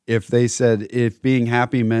if they said if being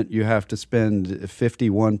happy meant you have to spend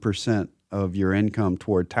 51% of your income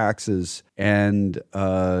toward taxes and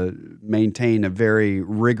maintain a very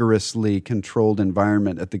rigorously controlled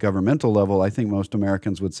environment at the governmental level, I think most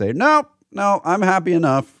Americans would say, no, I'm happy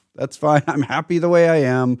enough. That's fine. I'm happy the way I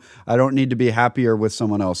am. I don't need to be happier with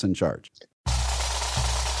someone else in charge.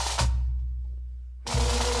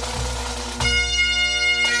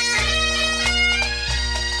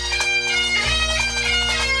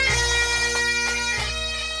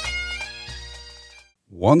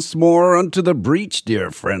 Once more unto the breach,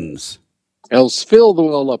 dear friends. Else fill the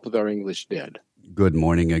well up with our English dead. Good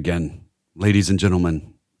morning again, ladies and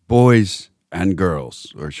gentlemen, boys and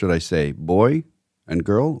girls, or should I say boy and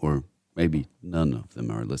girl, or maybe none of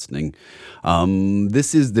them are listening.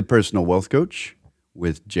 This is the Personal Wealth Coach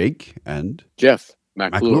with Jake and Jeff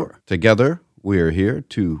McClure. Together, we are here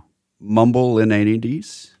to mumble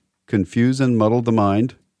inanities, confuse and muddle the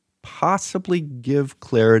mind, possibly give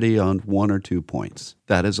clarity on one or 2 points.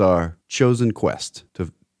 That is our chosen quest,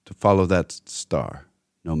 to follow that star,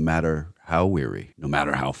 no matter how weary, no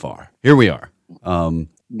matter how far. Here we are.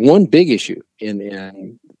 One big issue,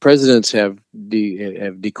 and presidents have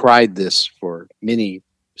decried this for many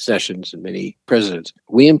sessions and many presidents.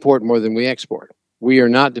 We import more than we export. We are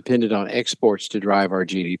not dependent on exports to drive our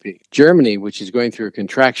GDP. Germany, which is going through a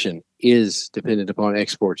contraction, is dependent upon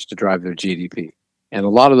exports to drive their GDP. And a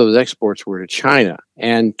lot of those exports were to China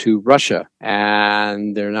and to Russia,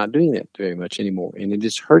 and they're not doing that very much anymore. And it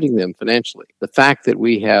is hurting them financially. The fact that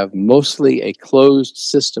we have mostly a closed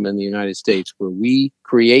system in the United States where we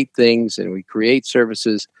create things and we create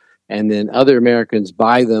services, and then other Americans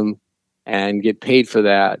buy them and get paid for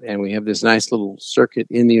that, and we have this nice little circuit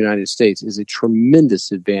in the United States, is a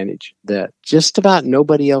tremendous advantage that just about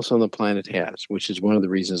nobody else on the planet has, which is one of the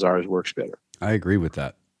reasons ours works better. I agree with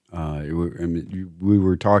that. We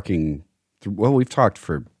were talking, we've talked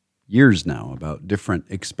for years now about different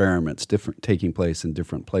experiments, taking place in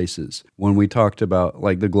different places. When we talked about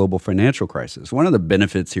like the global financial crisis, one of the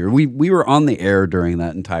benefits here, we were on the air during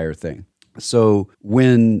that entire thing. So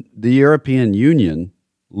when the European Union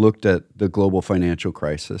looked at the global financial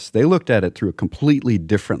crisis, they looked at it through a completely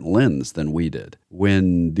different lens than we did.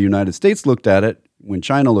 When the United States looked at it, when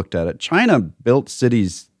China looked at it, China built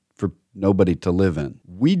cities for nobody to live in.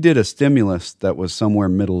 We did a stimulus that was somewhere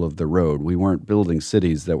middle of the road. We weren't building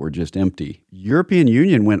cities that were just empty. European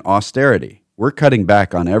Union went austerity. We're cutting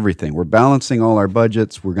back on everything. We're balancing all our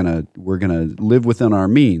budgets. We're gonna live within our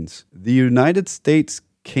means. The United States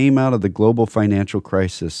came out of the global financial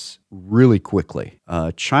crisis really quickly.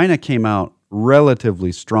 China came out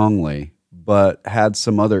relatively strongly, but had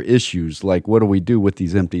some other issues, like what do we do with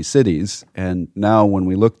these empty cities? And now when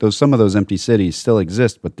we look, some of those empty cities still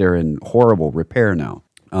exist, but they're in horrible repair now.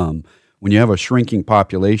 When you have a shrinking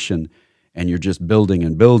population and you're just building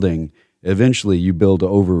and building, eventually you build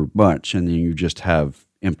over much and then you just have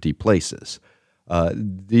empty places. The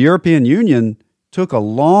European Union took a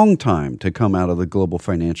long time to come out of the global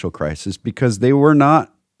financial crisis because they were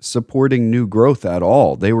not supporting new growth at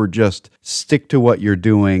all. They were just stick to what you're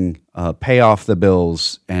doing, pay off the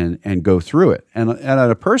bills, and go through it. And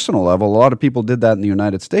at a personal level, a lot of people did that in the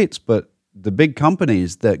United States, but the big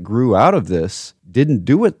companies that grew out of this didn't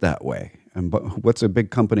do it that way. And what's a big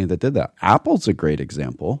company that did that? Apple's a great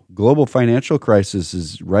example. Global financial crisis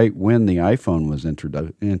is right when the iPhone was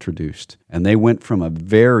introduced. And they went from a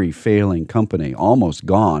very failing company, almost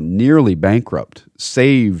gone, nearly bankrupt,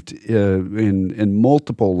 saved in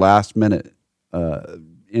multiple last-minute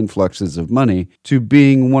influxes of money, to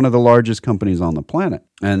being one of the largest companies on the planet.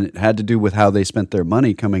 And it had to do with how they spent their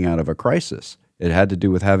money coming out of a crisis. It had to do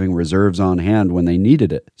with having reserves on hand when they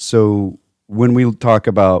needed it. So when we talk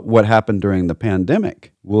about what happened during the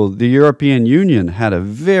pandemic, well, the European Union had a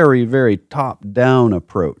very, very top-down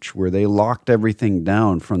approach where they locked everything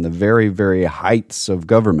down from the very, very heights of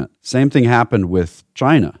government. Same thing happened with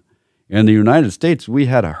China. In the United States, we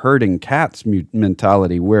had a herding cats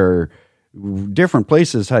mentality where different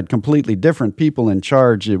places had completely different people in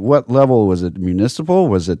charge. At what level? Was it municipal?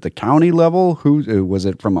 Was it the county level? Was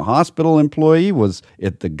it from a hospital employee? Was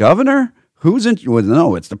it the governor?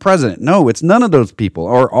 No, it's the president. No, it's none of those people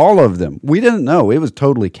or all of them. We didn't know. It was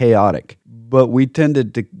totally chaotic. But we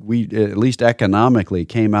at least economically,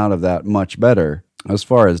 came out of that much better. As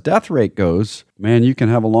far as death rate goes, man, you can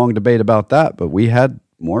have a long debate about that, but we had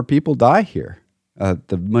more people die here.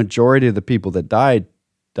 The majority of the people that died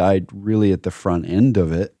really at the front end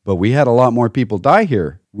of it, but we had a lot more people die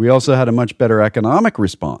here. We also had a much better economic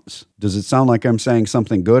response. Does it sound like I'm saying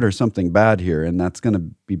something good or something bad here? And that's going to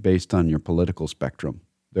be based on your political spectrum.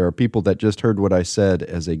 There are people that just heard what I said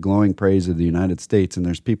as a glowing praise of the United States, and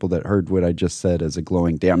there's people that heard what I just said as a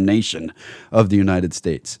glowing damnation of the United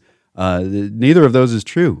States. Neither of those is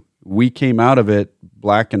true. We came out of it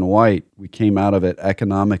black and white. We came out of it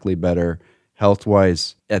economically better,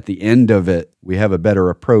 health-wise. At the end of it, we have a better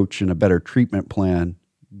approach and a better treatment plan,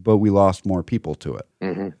 but we lost more people to it.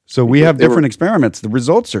 Mm-hmm. So we have different experiments. The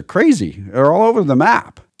results are crazy. They're all over the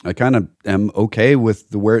map. I kind of am okay with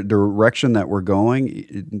the direction that we're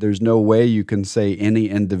going. There's no way you can say any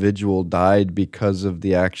individual died because of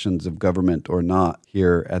the actions of government or not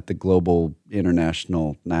here at the global,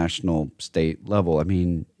 international, national, state level. I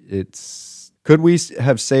mean, could we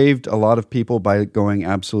have saved a lot of people by going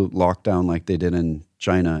absolute lockdown like they did in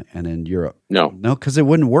China and in Europe? No, because it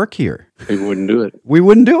wouldn't work here. We wouldn't do it. We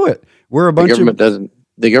wouldn't do it. We're a bunch of...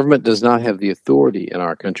 The government does not have the authority in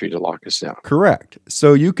our country to lock us down. Correct.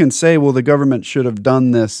 So you can say, well, the government should have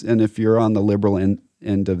done this. And if you're on the liberal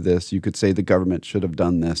end of this, you could say the government should have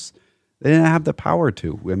done this. They didn't have the power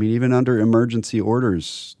to. I mean, even under emergency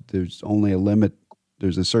orders, there's only a limit.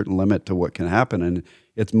 There's a certain limit to what can happen. And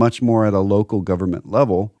it's much more at a local government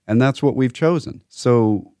level. And that's what we've chosen.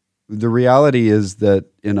 So the reality is that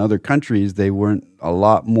in other countries, they weren't a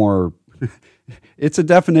lot more... It's a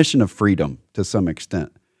definition of freedom to some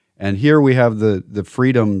extent. And here we have the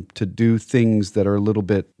freedom to do things that are a little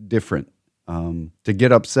bit different, to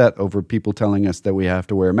get upset over people telling us that we have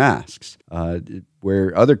to wear masks.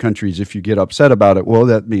 Where other countries, if you get upset about it, well,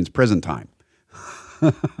 that means prison time.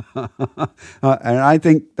 And I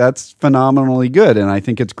think that's phenomenally good. And I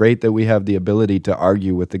think it's great that we have the ability to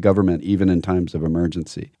argue with the government even in times of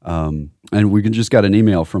emergency. And we just got an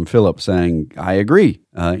email from Philip saying, I agree.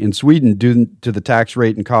 In Sweden, due to the tax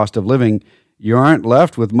rate and cost of living, you aren't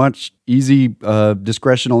left with much easy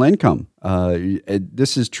discretional income.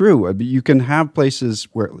 This is true. You can have places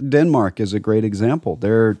where Denmark is a great example.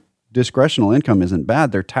 Their discretional income isn't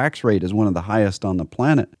bad. Their tax rate is one of the highest on the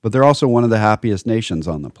planet, but they're also one of the happiest nations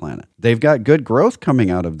on the planet. They've got good growth coming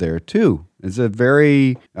out of there too. It's a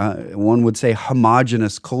very, one would say,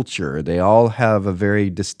 homogenous culture. They all have a very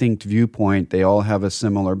distinct viewpoint. They all have a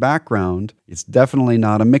similar background. It's definitely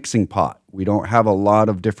not a mixing pot. We don't have a lot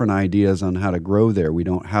of different ideas on how to grow there. We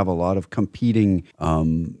don't have a lot of competing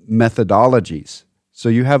methodologies. So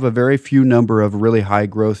you have a very few number of really high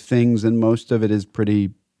growth things, and most of it is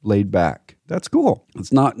pretty laid back. That's cool.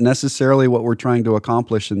 It's not necessarily what we're trying to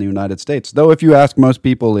accomplish in the United States. Though if you ask most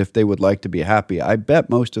people if they would like to be happy, I bet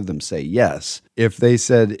most of them say yes. If they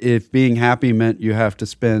said if being happy meant you have to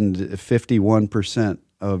spend 51%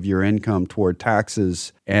 of your income toward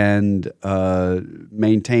taxes and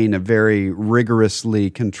maintain a very rigorously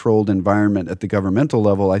controlled environment at the governmental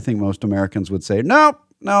level, I think most Americans would say, no,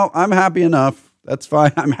 I'm happy enough. That's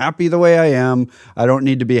fine. I'm happy the way I am. I don't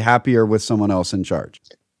need to be happier with someone else in charge.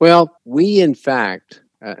 Well, we, in fact,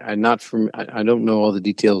 I don't know all the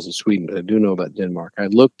details of Sweden, but I do know about Denmark. I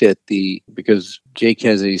looked at because Jake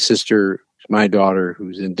has a sister, my daughter,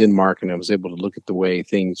 who's in Denmark, and I was able to look at the way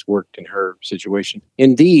things worked in her situation.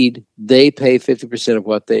 Indeed, they pay 50% of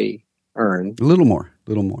what they earn. A little more,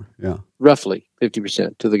 yeah. Roughly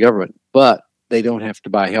 50% to the government. But they don't have to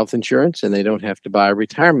buy health insurance, and they don't have to buy a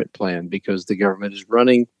retirement plan because the government is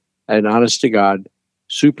running an honest-to-God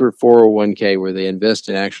super 401k where they invest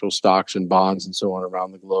in actual stocks and bonds and so on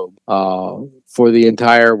around the globe for the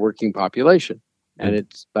entire working population. And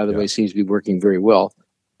it's, by the way, seems to be working very well.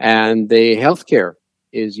 And the healthcare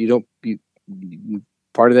is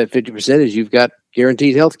part of that 50% is you've got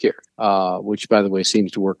guaranteed healthcare, which, by the way,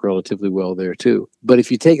 seems to work relatively well there too. But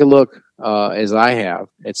if you take a look, as I have,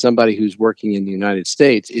 at somebody who's working in the United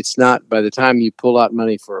States, it's not, by the time you pull out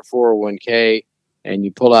money for a 401k and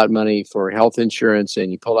you pull out money for health insurance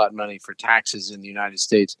and you pull out money for taxes in the United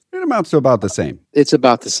States, it amounts to about the same. It's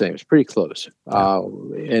about the same. It's pretty close.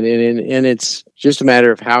 And it's just a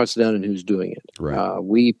matter of how it's done and who's doing it. Right.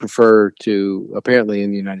 We prefer to, apparently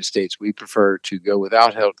in the United States, we prefer to go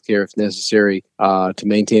without health care if necessary to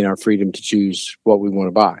maintain our freedom to choose what we want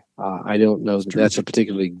to buy. I don't know that that's a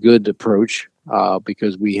particularly good approach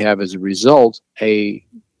because we have, as a result, a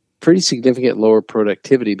pretty significant lower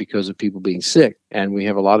productivity because of people being sick. And we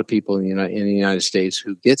have a lot of people in the United States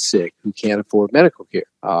who get sick, who can't afford medical care.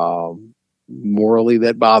 Morally,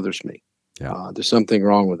 that bothers me. Yeah. There's something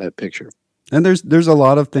wrong with that picture. And there's a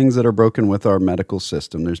lot of things that are broken with our medical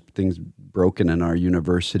system. There's things broken in our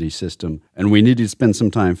university system, and we need to spend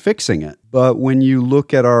some time fixing it. But when you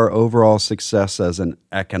look at our overall success as an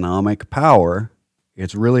economic power,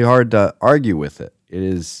 it's really hard to argue with it. It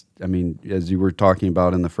is, I mean, as you were talking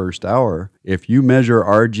about in the first hour, if you measure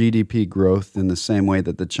our GDP growth in the same way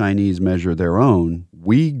that the Chinese measure their own,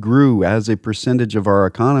 we grew as a percentage of our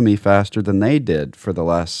economy faster than they did for the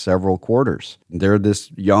last several quarters. They're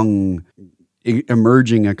this young,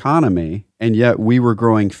 emerging economy, and yet we were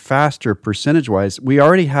growing faster percentage-wise. We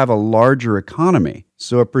already have a larger economy.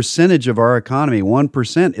 So a percentage of our economy,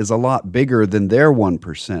 1%, is a lot bigger than their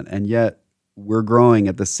 1%, and yet we're growing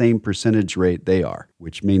at the same percentage rate they are,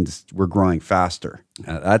 which means we're growing faster.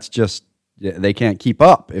 That's just, they can't keep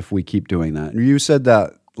up if we keep doing that. And you said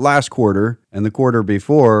that last quarter and the quarter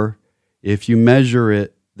before, if you measure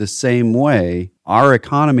it the same way, our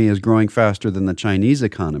economy is growing faster than the Chinese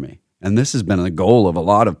economy. And this has been a goal of a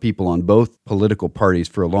lot of people on both political parties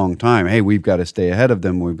for a long time. Hey, we've got to stay ahead of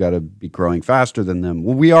them. We've got to be growing faster than them.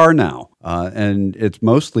 Well, we are now. And it's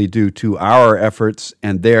mostly due to our efforts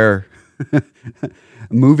and their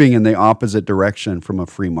moving in the opposite direction from a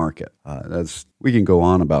free market. We can go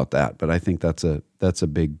on about that, but I think that's a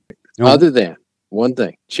big... Other than one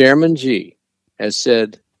thing, Chairman Xi has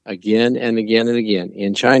said again and again and again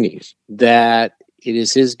in Chinese that it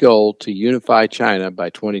is his goal to unify China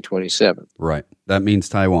by 2027. Right. That means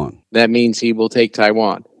Taiwan. That means he will take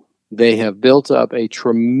Taiwan. They have built up a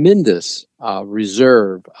tremendous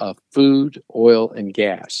reserve of food, oil, and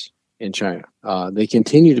gas in China. They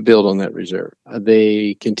continue to build on that reserve.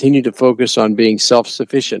 They continue to focus on being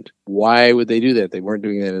self-sufficient. Why would they do that? They weren't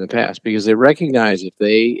doing that in the past because they recognize if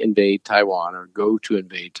they invade Taiwan or go to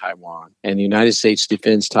invade Taiwan and the United States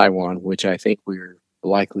defends Taiwan, which I think we're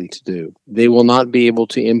likely to do, they will not be able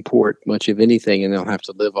to import much of anything and they'll have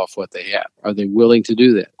to live off what they have. Are they willing to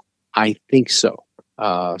do that? I think so.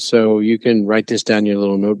 So you can write this down in your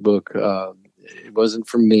little notebook. It wasn't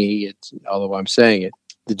from me, although I'm saying it.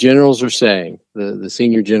 The generals are saying, the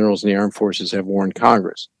senior generals in the armed forces have warned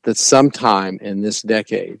Congress that sometime in this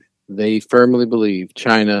decade, they firmly believe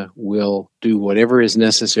China will do whatever is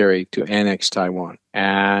necessary to annex Taiwan.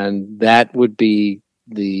 And that would be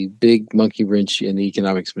the big monkey wrench in the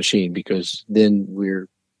economics machine, because then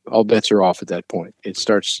all bets are off at that point. It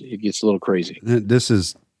gets a little crazy. This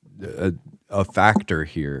is a factor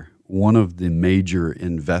here. One of the major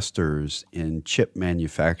investors in chip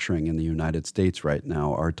manufacturing in the United States right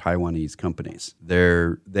now are Taiwanese companies.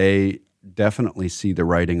 They definitely see the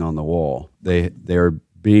writing on the wall. They're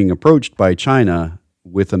being approached by China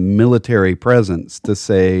with a military presence to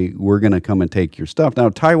say, we're going to come and take your stuff. Now,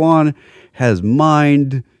 Taiwan has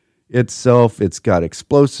mined itself. It's got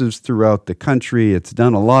explosives throughout the country. It's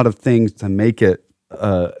done a lot of things to make it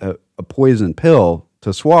a poison pill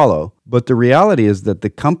to swallow. But the reality is that the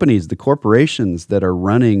companies, the corporations that are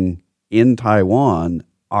running in Taiwan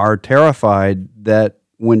are terrified that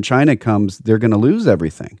when China comes, they're going to lose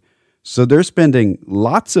everything. So they're spending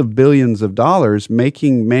lots of billions of dollars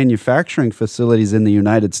making manufacturing facilities in the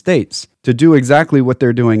United States to do exactly what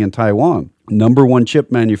they're doing in Taiwan. Number one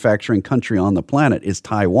chip manufacturing country on the planet is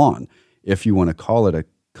Taiwan. If you want to call it a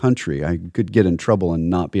country, I could get in trouble and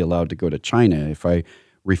not be allowed to go to China if I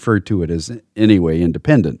referred to it as anyway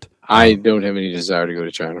independent. I don't have any desire to go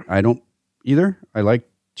to China. I don't either. I like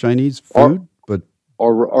Chinese food,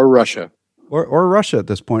 or Russia. Or Russia at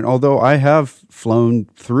this point, although I have flown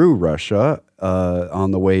through Russia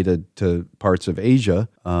on the way to parts of Asia,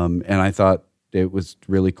 and I thought it was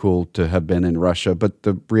really cool to have been in Russia. But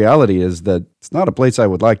the reality is that it's not a place I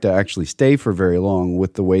would like to actually stay for very long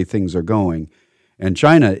with the way things are going. And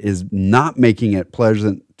China is not making it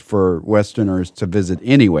pleasant for Westerners to visit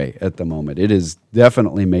anyway at the moment. It is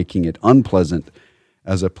definitely making it unpleasant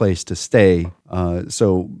as a place to stay.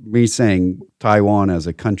 So me saying Taiwan as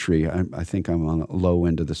a country, I think I'm on a low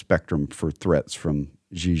end of the spectrum for threats from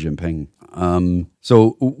Xi Jinping. So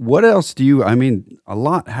what else a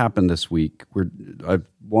lot happened this week. I've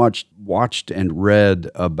watched and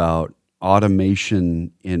read about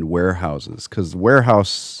automation in warehouses, because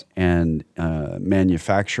warehouse and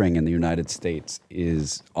manufacturing in the United States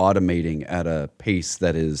is automating at a pace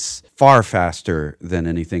that is far faster than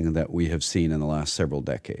anything that we have seen in the last several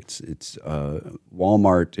decades. It's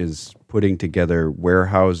Walmart is putting together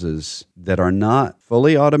warehouses that are not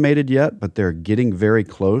fully automated yet, but they're getting very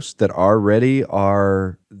close, that already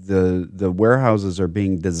are the warehouses are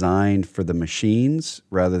being designed for the machines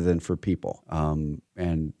rather than for people.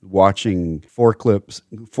 And watching forklifts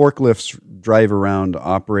drive around,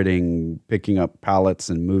 operating, picking up pallets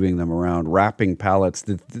and moving them around, wrapping pallets.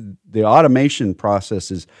 The automation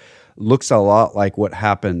process looks a lot like what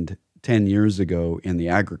happened 10 years ago in the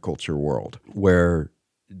agriculture world, where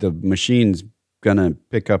the machine's going to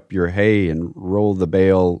pick up your hay and roll the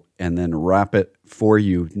bale and then wrap it for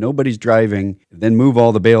you. Nobody's driving, then move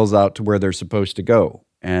all the bales out to where they're supposed to go.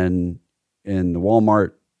 And in the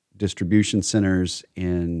Walmart distribution centers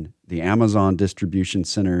in the Amazon distribution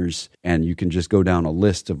centers, and you can just go down a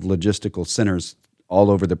list of logistical centers all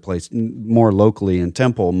over the place, more locally in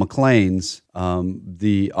Temple, McLean's,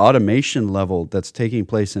 the automation level that's taking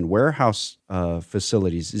place in warehouse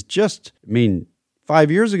facilities is just, 5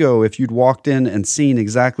 years ago, if you'd walked in and seen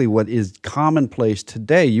exactly what is commonplace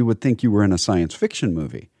today, you would think you were in a science fiction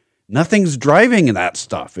movie. Nothing's driving that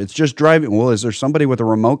stuff. It's just driving. Well, is there somebody with a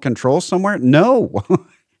remote control somewhere? No,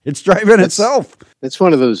 it's driving itself. It's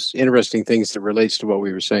one of those interesting things that relates to what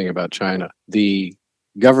we were saying about China. The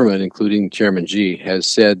government, including Chairman Xi, has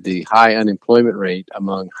said the high unemployment rate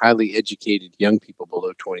among highly educated young people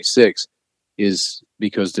below 26 is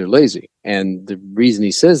because they're lazy. And the reason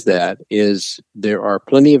he says that is there are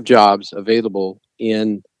plenty of jobs available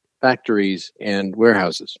in factories and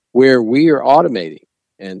warehouses where we are automating.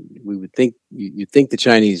 And we would think, you'd think the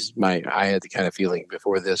Chinese, I had the kind of feeling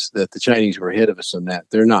before this that the Chinese were ahead of us on that.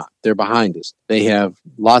 They're not. They're behind us. They have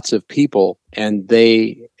lots of people, and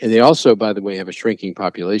they also, by the way, have a shrinking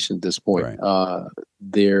population at this point. Right.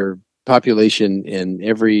 Their population in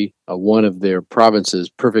every one of their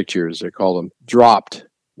provinces, prefectures, they call them, dropped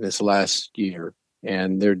this last year.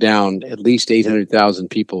 And they're down at least 800,000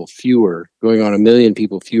 people fewer, going on 1 million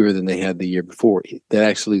people fewer than they had the year before that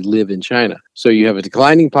actually live in China. So you have a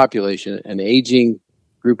declining population, an aging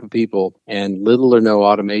group of people, and little or no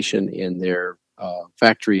automation in their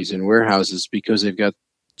factories and warehouses because they've got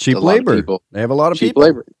cheap labor. They have a lot of cheap people.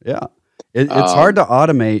 Labor. Yeah. It's hard to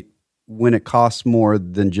automate when it costs more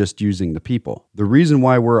than just using the people. The reason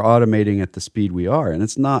why we're automating at the speed we are, and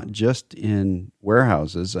it's not just in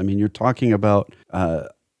warehouses. You're talking about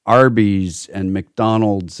Arby's and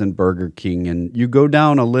McDonald's and Burger King, and you go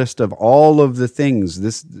down a list of all of the things.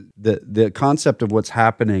 The concept of what's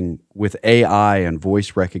happening with AI and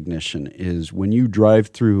voice recognition is when you drive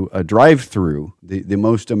through a drive-through, the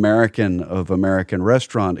most American of American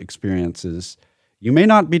restaurant experiences, you may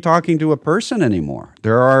not be talking to a person anymore.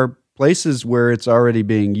 There are places where it's already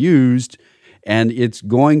being used, and it's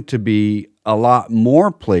going to be a lot more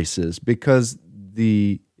places because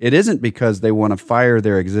it isn't because they want to fire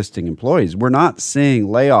their existing employees. We're not seeing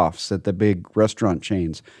layoffs at the big restaurant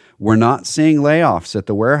chains. We're not seeing layoffs at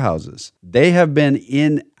the warehouses. They have been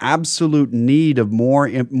in absolute need of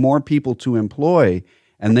more people to employ,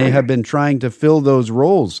 and they have been trying to fill those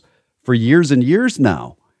roles for years and years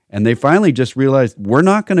now. And they finally just realized we're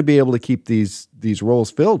not going to be able to keep these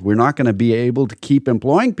roles filled. We're not going to be able to keep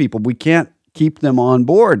employing people. We can't keep them on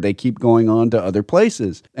board. They keep going on to other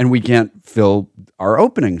places, and we can't fill our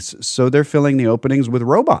openings. So they're filling the openings with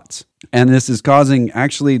robots. And this is causing,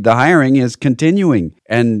 actually, the hiring is continuing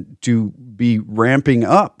and to be ramping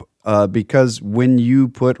up because when you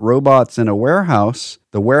put robots in a warehouse,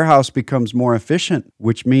 the warehouse becomes more efficient,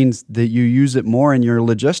 which means that you use it more in your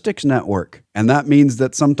logistics network. And that means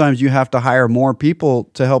that sometimes you have to hire more people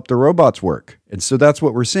to help the robots work. And so that's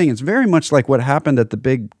what we're seeing. It's very much like what happened at the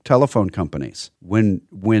big telephone companies when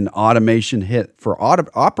automation hit for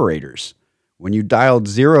operators. When you dialed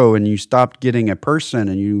 0 and you stopped getting a person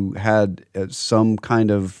and you had some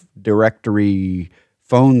kind of directory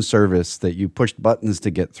phone service that you pushed buttons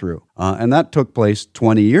to get through. And that took place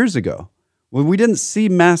 20 years ago. Well, we didn't see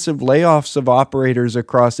massive layoffs of operators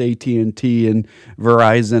across AT&T and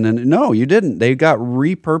Verizon. And no, you didn't. They got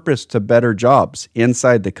repurposed to better jobs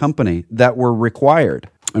inside the company that were required.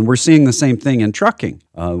 And we're seeing the same thing in trucking.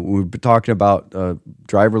 We've been talking about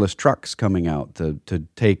driverless trucks coming out to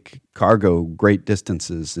take cargo great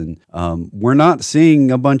distances. And we're not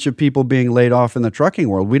seeing a bunch of people being laid off in the trucking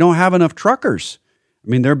world. We don't have enough truckers.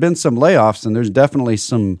 There have been some layoffs, and there's definitely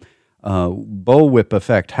some bullwhip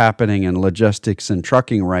effect happening in logistics and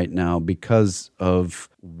trucking right now because of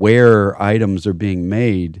where items are being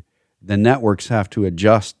made. The networks have to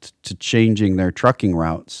adjust to changing their trucking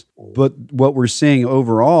routes. But what we're seeing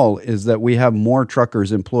overall is that we have more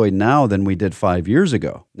truckers employed now than we did 5 years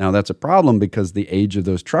ago. Now, that's a problem because the age of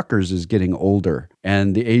those truckers is getting older,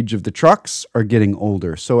 and the age of the trucks are getting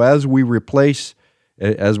older. So as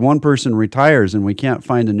one person retires and we can't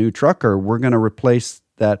find a new trucker, we're going to replace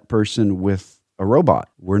that person with a robot.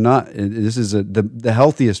 This is the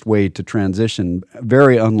healthiest way to transition,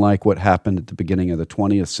 very unlike what happened at the beginning of the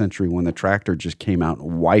 20th century when the tractor just came out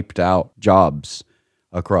and wiped out jobs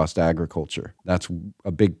across agriculture. That's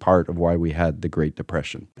a big part of why we had the Great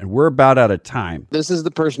Depression. And we're about out of time. This is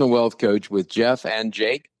the Personal Wealth Coach with Jeff and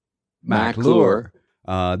Jake McClure.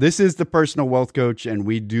 This is the Personal Wealth Coach, and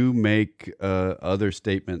we do make other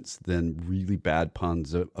statements than really bad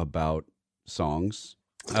puns about songs.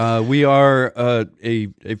 We are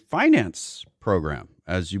a finance program,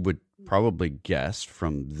 as you would probably guess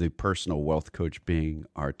from the Personal Wealth Coach being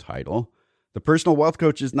our title. The Personal Wealth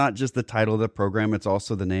Coach is not just the title of the program, it's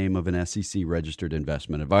also the name of an SEC-registered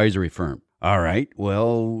investment advisory firm. All right,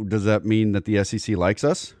 well, does that mean that the SEC likes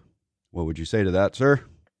us? What would you say to that, sir?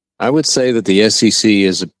 I would say that the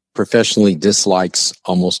SEC professionally dislikes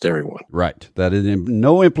almost everyone. Right. That is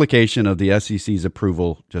no implication of the SEC's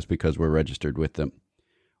approval just because we're registered with them.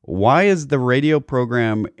 Why is the radio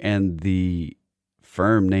program and the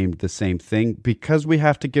firm named the same thing? Because we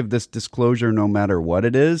have to give this disclosure no matter what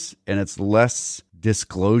it is, and it's less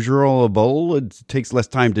disclosurable. It takes less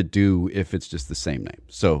time to do if it's just the same name.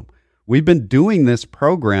 So we've been doing this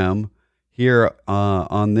program here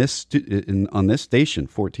on this station,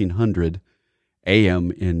 1400 AM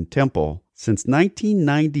in Temple, since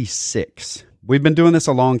 1996. We've been doing this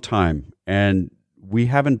a long time, and we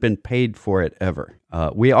haven't been paid for it ever.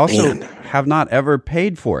 We also have not ever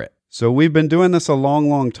paid for it. So we've been doing this a long,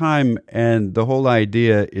 long time, and the whole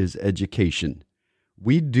idea is education.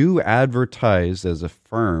 We do advertise as a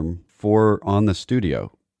firm on the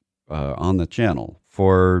studio, on the channel,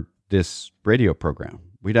 for this radio program.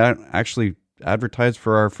 We don't actually advertise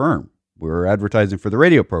for our firm. We're advertising for the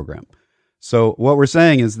radio program. So what we're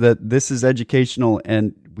saying is that this is educational,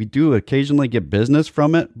 and we do occasionally get business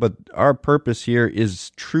from it, but our purpose here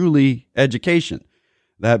is truly education.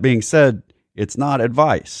 That being said, it's not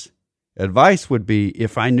advice. Advice would be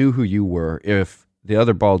if I knew who you were, if the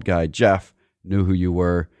other bald guy, Jeff, knew who you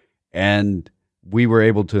were, and we were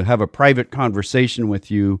able to have a private conversation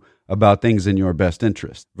with you about things in your best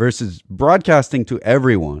interest versus broadcasting to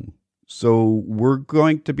everyone. So we're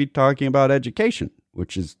going to be talking about education,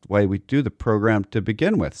 which is why we do the program to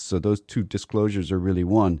begin with. So those two disclosures are really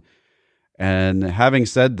one. And having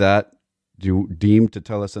said that, do you deem to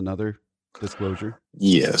tell us another disclosure?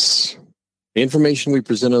 Yes. The information we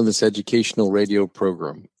present on this educational radio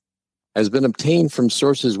program has been obtained from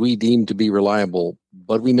sources we deem to be reliable,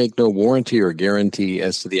 but we make no warranty or guarantee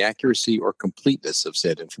as to the accuracy or completeness of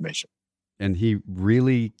said information. And he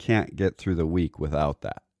really can't get through the week without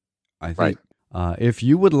that. I think if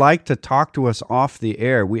you would like to talk to us off the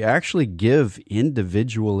air, we actually give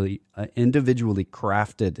individually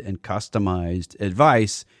crafted and customized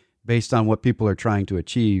advice based on what people are trying to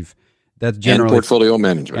achieve. That's generally portfolio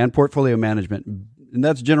management. And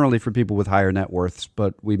that's generally for people with higher net worths,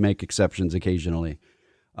 but we make exceptions occasionally.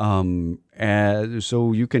 And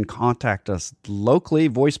so you can contact us locally,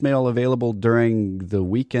 voicemail available during the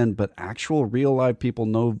weekend, but actual real live people,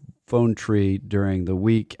 no phone tree during the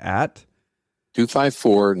week at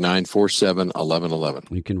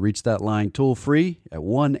 254-947-1111. You can reach that line toll free at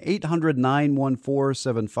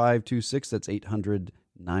 1-800-914-7526. That's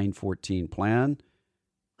 800-914-PLAN.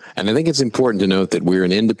 And I think it's important to note that we're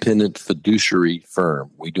an independent fiduciary firm.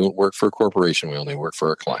 We don't work for a corporation. We only work for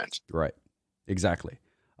our clients. Right. Exactly.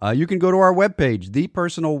 You can go to our webpage,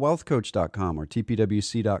 thepersonalwealthcoach.com or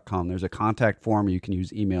tpwc.com. There's a contact form. You can use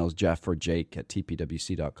emails, Jeff or Jake at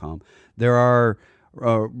tpwc.com. There are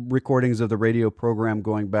recordings of the radio program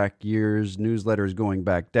going back years, newsletters going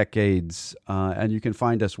back decades, and you can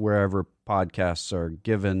find us wherever podcasts are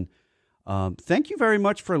given. Thank you very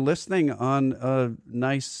much for listening on a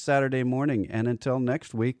nice Saturday morning. And until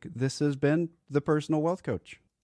next week, this has been The Personal Wealth Coach.